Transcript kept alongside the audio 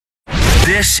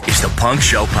This is the Punk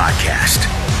Show Podcast.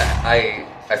 I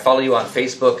follow you on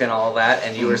Facebook and all that,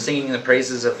 and you were singing the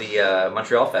praises of the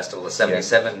Montreal Festival, the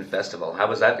 77 Festival. How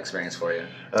was that experience for you?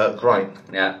 Great.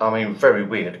 Yeah. I mean, very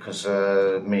weird because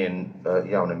me and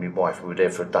Joan and my wife, we were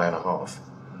there for a day and a half.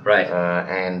 Right.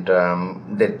 And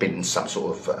there'd been some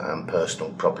sort of personal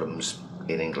problems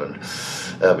in England.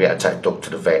 We had to take the dog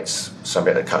to the vets, so we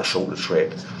had to cut short the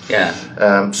trip. Yeah.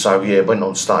 Went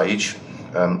on stage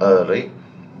early,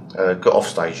 got off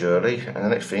stage early, and the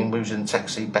next thing we was in a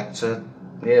taxi back to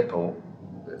the airport.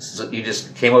 So you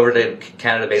just came over to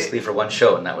Canada basically for one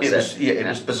show, and that was it? It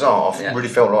was bizarre. I really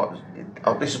felt like,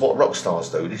 this is what rock stars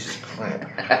do. This is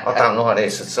crap. I don't like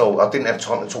this at all. I didn't have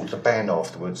time to talk to the band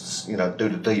afterwards, do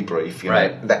the debrief.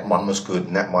 Right. That one was good,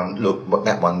 and that one,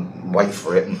 that one, wait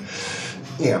for it. And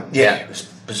it was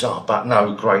bizarre. But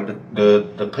no, great.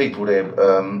 The people there,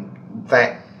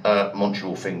 that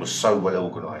Montreal thing was so well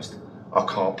organised. I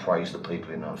can't praise the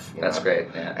people enough. That's great,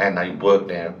 yeah. And they worked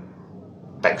their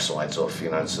backsides off,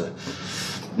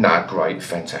 great,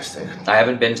 fantastic. I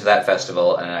haven't been to that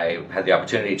festival, and I had the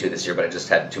opportunity to this year, but I just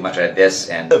had too much. I had this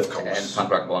and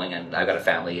punk rock bowling, and I've got a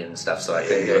family and stuff, so I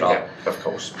couldn't do it all. Yeah, of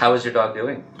course. How is your dog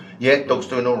doing? Yeah, dog's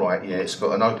doing all right. Yeah, it's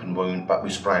got an open wound, but we're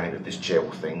spraying it with this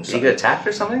gel thing. Did he get attacked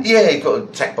or something? Yeah, he got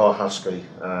attacked by a husky,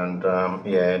 and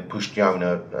pushed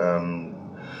Jonah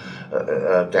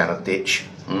down a ditch.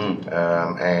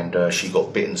 And she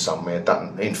got bitten somewhere.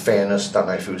 In fairness, don't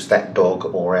know if it was that dog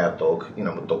or our dog. You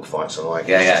know what dog fights are like.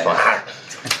 It's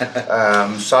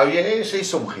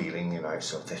all healing.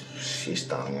 So she's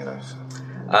done.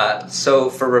 So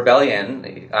for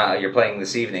Rebellion, you're playing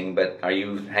this evening, but are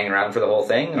you hanging around for the whole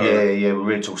thing? Or? Yeah,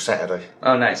 we're here till Saturday.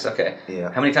 Oh, nice. Okay.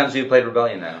 Yeah. How many times have you played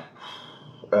Rebellion now?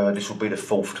 This will be the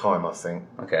 4th time, I think.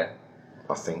 Okay.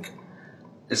 I think.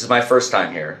 This is my first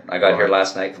time here. I got here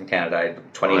last night from Canada. I had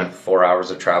 24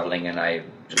 hours of traveling, and I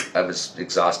was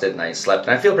exhausted, and I slept,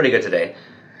 and I feel pretty good today.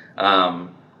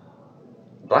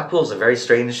 Blackpool's a very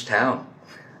strange town.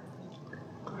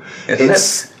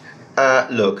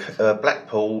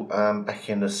 Blackpool, back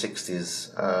in the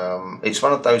 60s, it's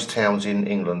one of those towns in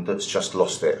England that's just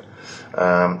lost it,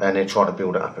 and they're trying to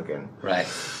build it up again. Right.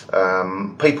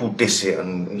 People diss it,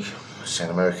 and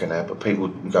sound American now, but people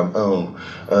go,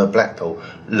 Blackpool.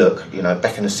 Look,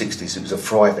 back in the 60s, it was a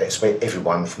fry fest where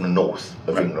everyone from the north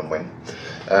of England went.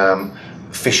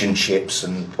 Fish and chips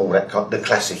and all that, the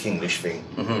classic English thing.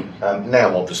 Mm-hmm.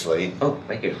 Now, obviously... Oh,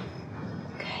 thank you.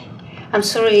 I'm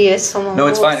sorry, someone. No,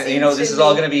 it's fine. This is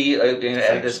all going to be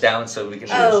edit this down so we can.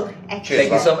 Thank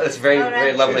you so much. It's very,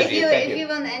 very lovely of you. If you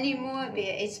want any more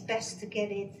beer, it's best to get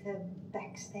it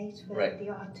backstage where the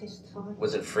artist.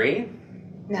 Was it free?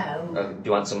 No. Do you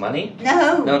want some money?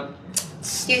 No. No.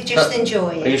 You just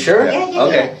enjoy it. Are you sure? Yeah.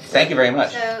 Okay. Thank you very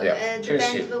much. So the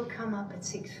band will come up at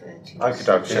 6:30. Okay,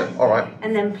 sure. All right.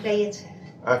 And then play it.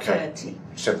 7:30.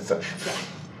 7:30.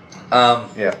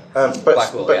 Yeah.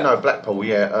 Blackpool, No, Blackpool,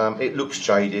 it looks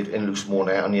jaded and looks worn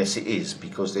out, and yes, it is,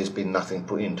 because there's been nothing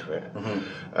put into it.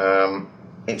 Mm-hmm.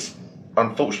 It's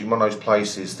unfortunately one of those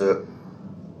places that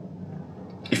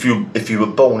if you were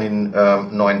born in the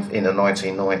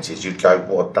 1990s, you'd go,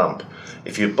 what a dump.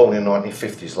 If you were born in the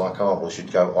 1950s, like I was,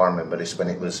 you'd go, I remember this when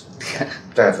it was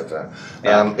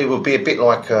It would be a bit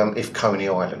like if Coney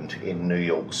Island in New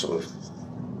York sort of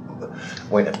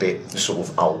went a bit sort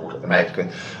of old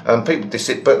American. People diss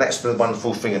it, but that's the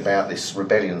wonderful thing about this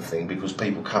Rebellion thing, because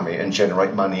people come here and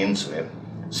generate money into it,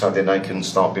 so then they can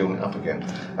start building it up again.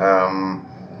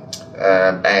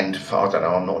 And I don't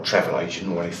know, I'm not a travel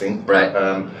agent or anything. Right.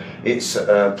 It's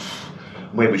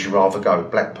where would you rather go,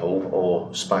 Blackpool or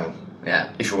Spain? Yeah.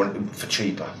 If you want for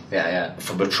cheaper. Yeah.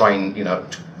 From a train, to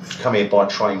come here by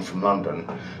train from London,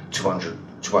 200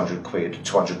 quid,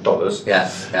 $200. Yeah.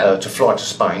 To fly to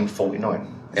Spain, 49.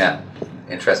 Yeah.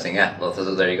 Interesting. Yeah. Well,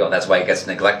 so there you go. That's why it gets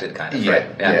neglected, kind of.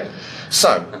 Yeah.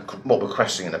 So, what we're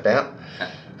crashing about?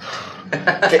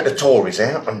 Get the Tories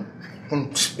out and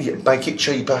make it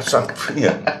cheaper. So,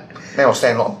 now I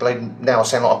sound like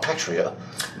a patriot.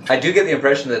 I do get the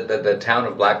impression that the town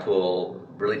of Blackpool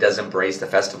really does embrace the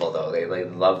festival, though. They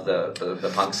love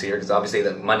the punks here, because obviously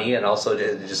the money, and also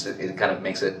it kind of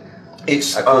makes it.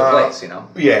 It's a cool place,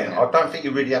 Yeah, I don't think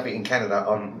you really have it in Canada.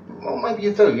 Well, maybe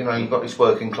you do. You've got this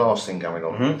working class thing going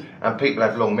on, and people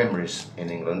have long memories in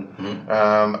England,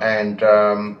 I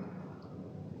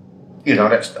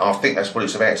think that's what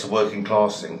it's about. It's a working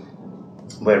class thing.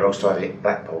 Where else do I have it?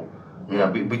 Blackpool.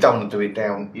 We don't want to do it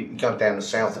down. You go down the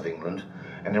south of England,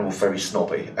 and they're all very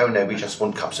snobby. Oh no, we just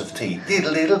want cups of tea.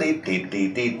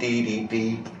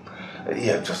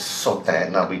 Yeah, just sod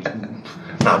that. No,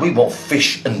 we want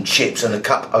fish and chips and a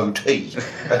cup of tea.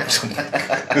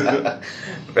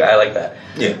 I like that.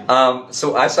 Yeah.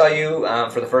 So I saw you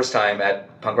for the first time at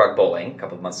Punk Rock Bowling a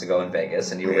couple of months ago in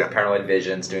Vegas, and you were with Paranoid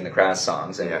Visions doing the Crass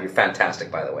songs, and you're fantastic,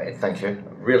 by the way. Thank you.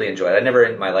 Really enjoyed it. I never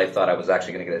in my life thought I was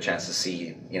actually going to get a chance to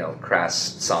see, Crass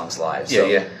songs live. So,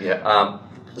 Yeah.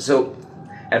 So,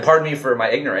 and pardon me for my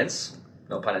ignorance,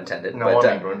 no pun intended. No, but,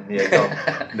 I'm ignorant. Yeah, go on.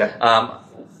 No.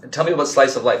 Tell me about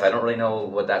Slice of Life. I don't really know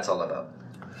what that's all about.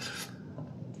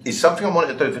 It's something I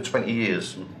wanted to do for 20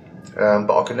 years,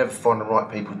 but I could never find the right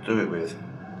people to do it with.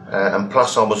 And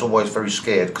plus, I was always very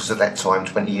scared because at that time,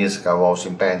 20 years ago, I was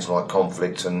in bands like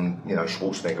Conflict and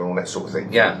Schwarzenegger and all that sort of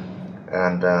thing. Yeah.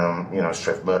 And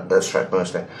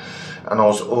Stratmercy. And I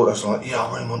was like, yeah,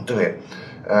 I really want to do it.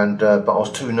 And but I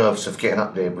was too nervous of getting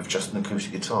up there with just an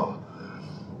acoustic guitar.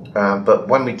 But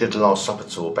when we did the Last Supper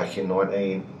tour back in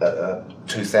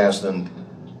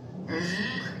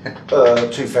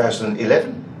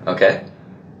 2011. Okay.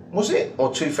 Was it?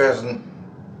 Or 2000?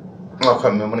 I can't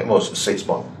remember when it was. 6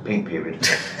 month pink period.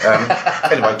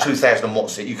 Anyway, 2000.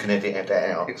 What's it? You can edit that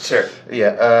out. Sure.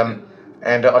 Yeah.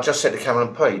 And I just said to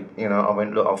Cameron Pete, I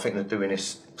went, look, I'm thinking of doing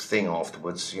this thing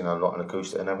afterwards, like an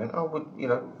acoustic. And I went, oh,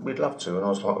 we'd love to. And I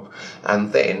was like,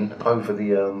 and then over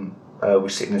the, we're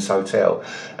sitting in this hotel,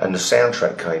 and the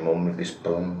soundtrack came on with this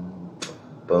boom,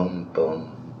 boom,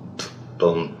 boom,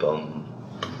 boom, boom,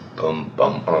 boom,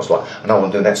 boom. And I was like, I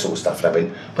want to do that sort of stuff. And I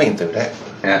went, we can do that.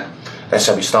 Yeah. That's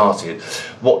how we started.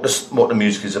 What the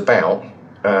music is about,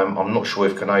 I'm not sure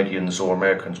if Canadians or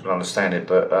Americans will understand it,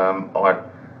 but I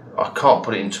can't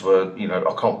put it into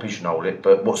I can't pigeonhole it,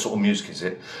 but what sort of music is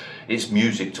it? It's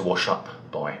music to wash up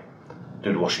by,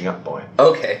 do the washing up by.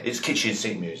 Okay. It's kitchen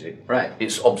sink music. Right.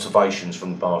 It's observations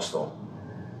from the bar stall.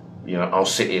 I'll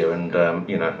sit here and,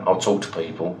 I'll talk to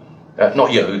people.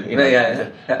 Not you,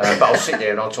 but I'll sit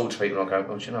there and I'll talk to people and I'll go,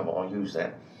 well, do you know what, I'll use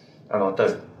that. And I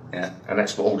do. Yeah. And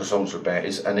that's what all the songs are about.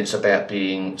 And it's about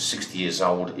being 60 years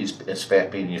old. It's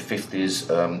about being in your 50s,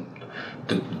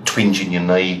 the twinge in your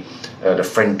knee, the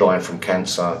friend dying from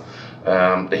cancer,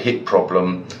 the hip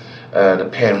problem, the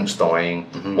parents dying,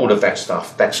 all of that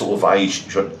stuff, that sort of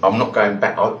age. I'm not going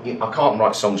back. I can't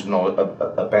write songs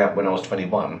about when I was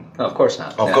 21. No, of course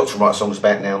not. I've got to write songs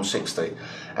about now I'm 60.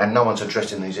 And no one's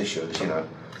addressing these issues,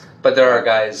 But there are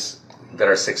guys that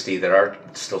are 60 that are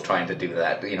still trying to do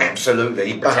that,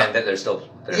 Absolutely. Pretend that they're still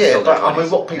I mean,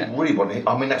 what people really want,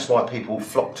 that's why people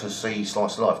flock to see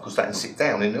Slice of Life, because they can sit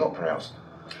down in the opera house.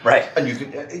 Right. And you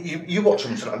can you watch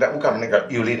them tonight, that will come and they go,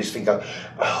 you'll hear this thing go,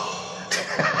 oh.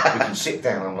 We can sit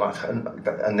down and like,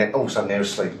 and then all of a sudden they're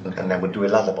asleep, and then we'll do a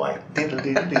lullaby.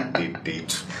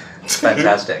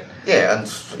 Fantastic. Yeah, and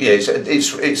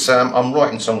it's I'm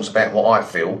writing songs about what I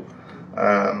feel,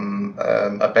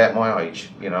 about my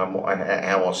age, and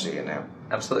how I see it now.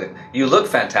 Absolutely. You look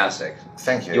fantastic.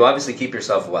 Thank you. You obviously keep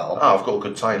yourself well. Oh, I've got a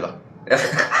good tailor.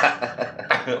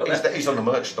 He's on the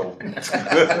merch stall.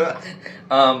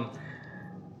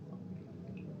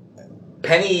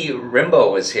 Penny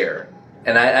Rimbaud is here,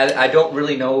 and I don't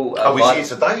really know. Is he here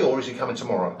today or is he coming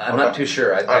tomorrow? I'm not too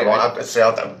sure.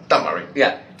 Don't worry.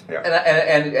 Yeah. Yeah.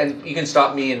 And you can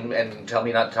stop me and tell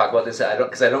me not to talk about this.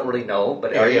 Because I don't really know.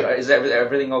 But is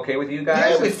everything okay with you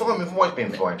guys? Yeah, we're fine. We've always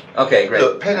been fine. Okay, great.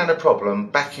 Look, Penn had a problem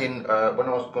back in when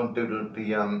I was going to do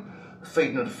the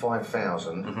feeding of the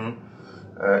 5,000.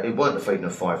 It weren't the feeding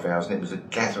of 5,000. It was the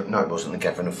gathering. No, it wasn't the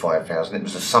gathering of 5,000. It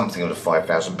was the something of the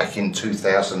 5,000 back in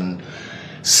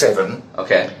 2007.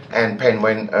 Okay. And Penn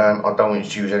went, I don't want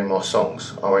you to use any more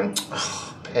songs. I went, oh,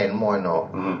 Penn, why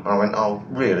not? And I went, oh,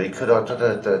 really? Could I?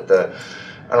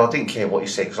 And I didn't care what he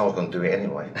said because I was going to do it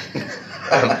anyway.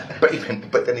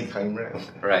 But then he came round.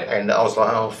 Right. And I was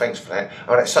like, oh, thanks for that.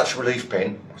 Oh, that's such a relief,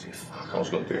 Penn. I said, fuck, I was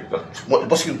going to do it.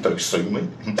 What's he going to do, sue me?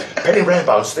 Penny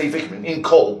Rambo and Steve Hickman in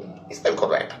call. It's never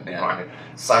going to happen. Yeah. Right?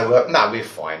 So, no, we're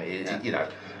fine.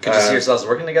 Could you see yourselves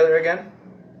working together again?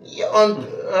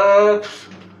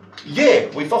 Yeah,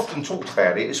 we've often talked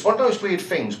about it. It's one of those weird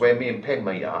things where me and Penn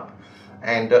meet up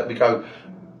and we go,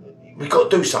 we've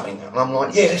got to do something. And I'm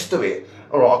like, yeah, let's do it.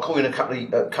 All right, I'll call you in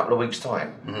a couple of weeks'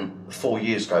 time. 4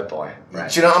 years go by.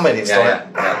 Right. Do you know what I mean? It's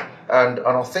Yeah. And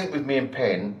I think with me and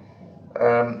Penn,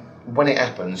 when it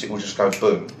happens, it will just go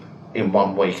boom in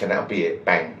 1 week, and that'll be it,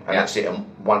 bang, and that's it, and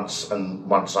once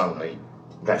only.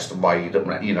 That's the way that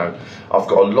I've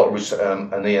got a lot of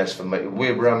and he has for me.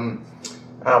 We're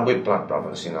blood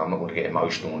brothers, I'm not going to get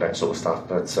emotional and that sort of stuff,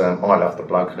 but I love the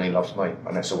bloke and he loves me,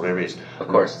 and that's all there is. Of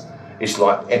course. It's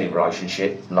like any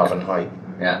relationship, love and hate.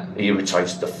 Yeah. He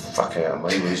irritated the fuck out of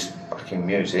me with his fucking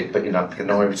music, but you know, can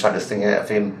I irritate the thing out of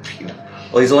him? You know.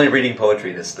 Well, he's only reading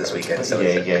poetry this weekend. So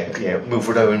yeah.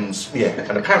 Wilfred Owen's,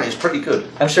 and apparently it's pretty good.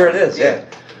 I'm sure it is. Yeah.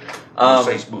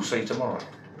 We'll see tomorrow.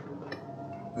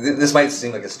 This might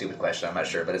seem like a stupid question. I'm not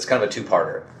sure, but it's kind of a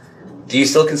two-parter. Do you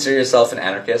still consider yourself an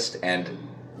anarchist? And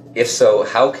if so,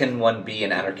 how can one be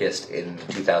an anarchist in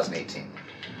 2018?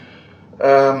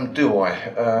 Do I?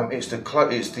 It's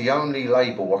the only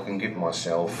label I can give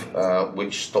myself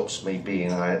which stops me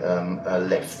being a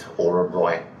left or a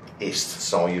rightist,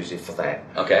 so I use it for that.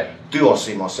 Okay. Do I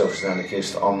see myself as an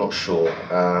anarchist? I'm not sure.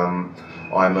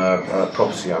 I'm a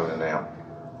property owner now.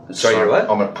 Sorry, you're what?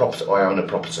 I own a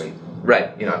property.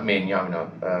 Right. You know, me and Yona,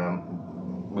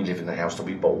 we live in the house that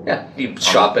we bought. Yeah. You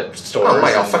shop at stores. Oh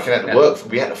mate, I fucking had to work.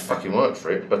 We had to fucking work for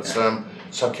it. But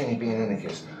so can you be an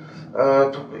anarchist?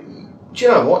 Do you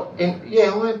know what? I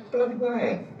bloody well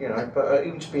am. You know, but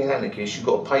even to be an anarchist, you've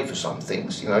got to pay for some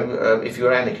things. You know, if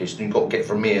you're an anarchist and you've got to get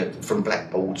from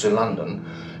Blackpool to London,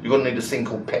 you're going to need a thing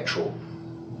called petrol.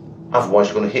 Otherwise,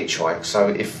 you're going to hitchhike. So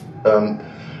if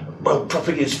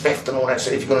property is theft and all that.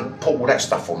 So if you're going to pull all that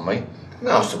stuff on me,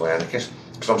 no, I'm still an anarchist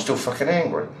because I'm still fucking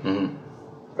angry. Mm-hmm.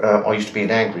 I used to be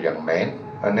an angry young man,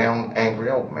 and now I'm an angry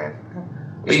old man.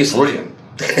 It's brilliant.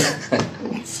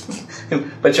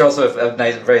 But you're also a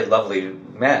nice, very lovely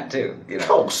man too. You know? Of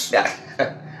course. Yeah.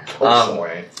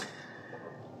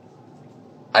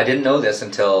 I didn't know this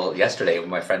until yesterday with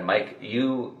my friend Mike.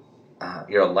 You're a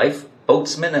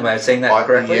lifeboatsman. Am I saying that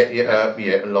correctly?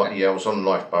 I was on a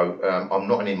lifeboat. I'm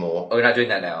not anymore. Oh, you're not doing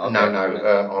that now? Okay.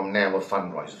 No. I'm now a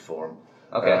fundraiser for them.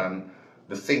 Okay.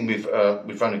 The thing we've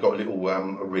only got a little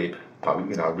rib boat,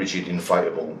 you know, a rigid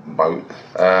inflatable boat,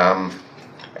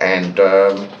 and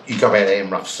you go out there in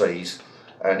rough seas,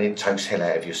 and it takes hell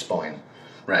out of your spine.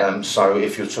 Right. So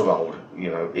if you're too old, you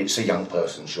know, it's a young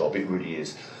person's job. It really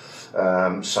is.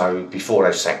 So before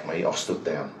they sacked me, I stood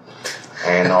down,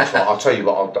 and I thought, I'll tell you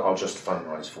what, I'll just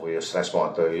fundraise for you. So that's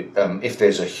what I do. If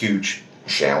there's a huge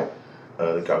shout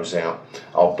that goes out,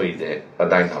 I'll be there.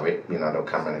 And they know it. You know, they'll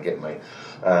come in and get me.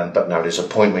 But no, there's a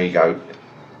point where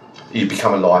you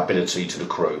become a liability to the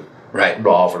crew, right?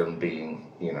 Rather than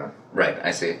being, you know. Right,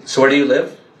 I see. So where do you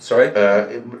live? Sorry?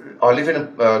 I live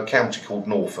in a county called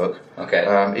Norfolk. Okay.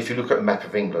 If you look at a map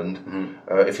of England,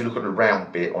 if you look at the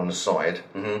round bit on the side,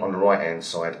 on the right-hand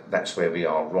side, that's where we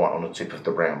are, right on the tip of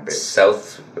the round bit.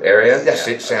 South area? That's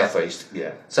it, southeast,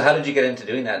 yeah. So how did you get into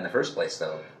doing that in the first place,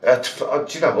 though? Do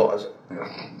you know what?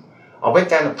 I went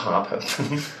down a pub,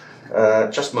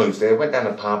 just moved there, went down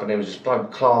a pub, and there was this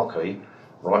bloke, Clarkey,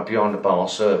 right behind the bar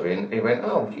serving. He went,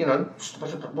 oh, you know,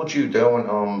 what do you do? I went,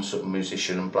 oh, I'm a sort of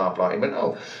musician and blah blah. He went,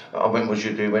 oh, I went, what do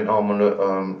you do? He went, oh, I'm on a,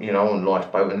 on a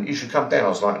lifeboat, and you should come down. I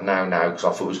was like, no, because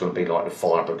I thought it was going to be like the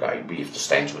fire brigade, but you have to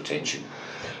stand to attention.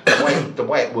 The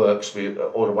way it works,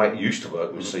 or the way it used to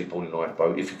work with Seaport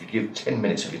lifeboat, if you could give 10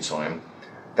 minutes of your time,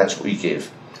 that's what you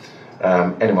give.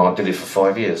 Anyway, I did it for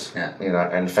 5 years, you know,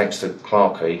 and thanks to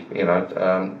Clarkey, you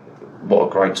know, what a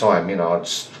great time, you know.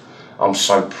 I'm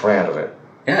so proud of it.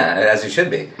 Yeah, as you should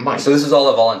be. Mate. So this is all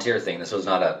a volunteer thing. This was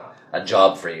not a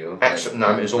job for you. Absolutely,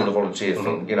 no, it was all a volunteer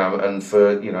thing, you know, and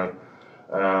for, you know,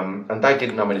 and they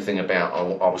didn't know anything about,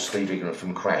 I was Steve Ignorant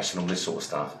from Crash and all this sort of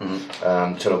stuff,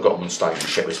 until I got on stage with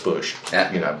Shepherd's Bush,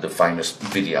 you know, the famous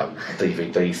video,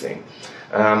 DVD thing.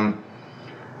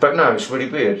 But no, it's really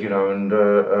weird, you know,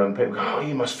 and people go, oh,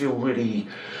 you must feel really,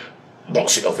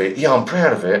 what's it of it? Yeah, I'm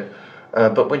proud of it.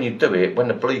 But when you do it, when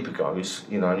the bleeper goes,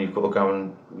 you know, and you've got to go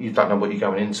and you don't know what you're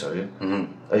going into,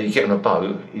 you get on a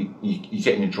boat, you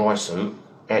get in your dry suit,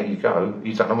 out you go,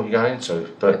 you don't know what you're going into.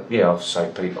 But yeah, I've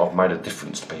I've made a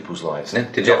difference to people's lives. Yeah.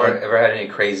 Did you ever had any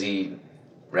crazy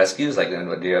rescues? Like,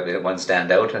 do you have one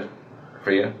stand out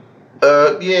for you?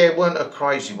 Yeah, it wasn't a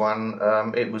crazy one.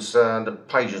 It was the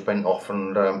pages went off,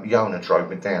 and Yona drove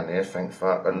me down there, thank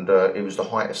fuck, and it was the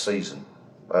height of season.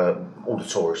 All the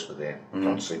tourists were there,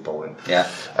 on Seaport. Yeah.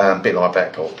 A bit like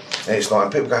Blackpool. And it's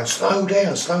like, people going, slow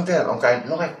down. I'm going,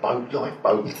 lifeboat.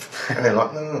 And they're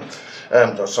like,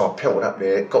 no. So I peeled up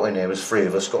there, got in there, there was 3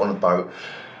 of us, got on the boat.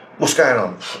 What's going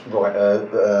on? Right,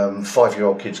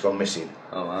 5-year-old kid's gone missing.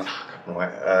 Oh, wow.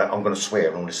 Right, I'm going to swear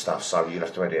and all this stuff, so you'll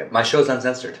have to edit it. My show's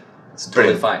uncensored. It's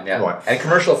totally fine, yeah. Right. And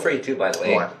commercial free too, by the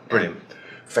way. Right, brilliant.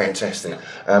 Fantastic.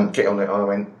 Get on it. I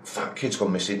went, fuck, kid's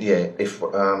gone missing. Yeah, if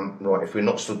we're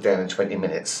not stood down in 20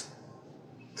 minutes,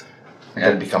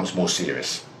 then it becomes more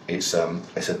serious. It's a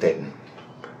dead end.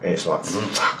 And it's like,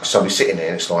 fuck. So we're sitting there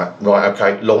and it's like, right,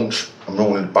 okay, launch. I'm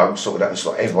all in the boat, sort of that. It's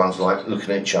like everyone's like looking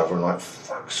at each other and like,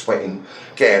 fuck, sweating.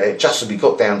 Get out of there. Just as we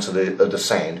got down to the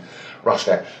sand, rushed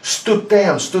out. Stood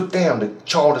down. The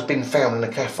child has been found in the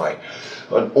cafe.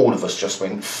 And all of us just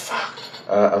went, fuck.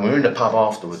 And we were in the pub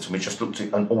afterwards, and we just looked at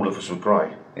it, and all of us were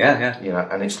grey. Yeah. You know,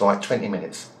 and it's like 20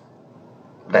 minutes.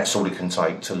 That's all it can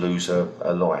take to lose a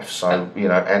life. So, you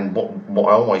know, and what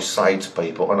I always say to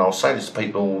people, and I'll say this to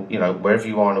people, you know, wherever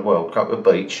you are in the world, go to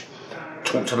the beach,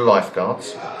 talk to the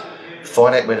lifeguards,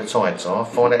 find out where the tides are,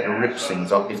 find out the rips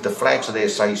things up. If the flags are there,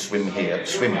 say swim here,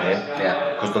 swim here.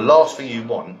 Yeah. Because the last thing you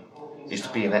want is to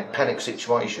be in that panic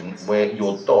situation where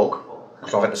your dog,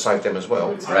 because I've had to save them as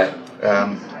well, Right.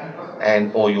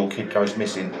 or your kid goes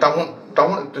missing. Don't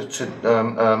want it to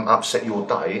upset your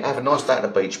day. Have a nice day at the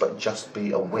beach, but just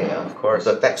be aware, Of course.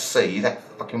 that sea, that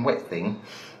fucking wet thing,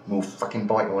 will fucking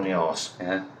bite you on the arse.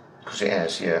 Yeah. Because it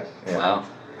has, yeah. Wow.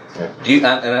 Yeah. Do you?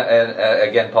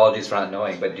 Again, apologies for not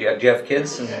knowing, but do you have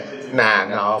kids?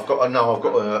 Nah, I've got a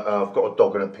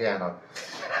dog and a piano.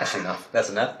 That's enough. That's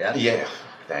enough. Yeah. Yeah.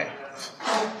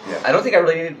 I don't think I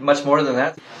really need much more than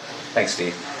that. Thanks,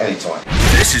 Steve. Anytime.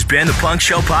 This has been the Punk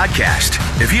Show Podcast.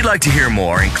 If you'd like to hear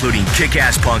more, including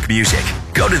kick-ass punk music,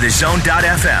 go to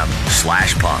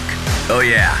thezone.fm/punk. Oh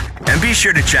yeah, and be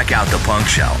sure to check out The Punk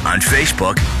Show on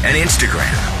Facebook and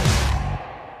Instagram.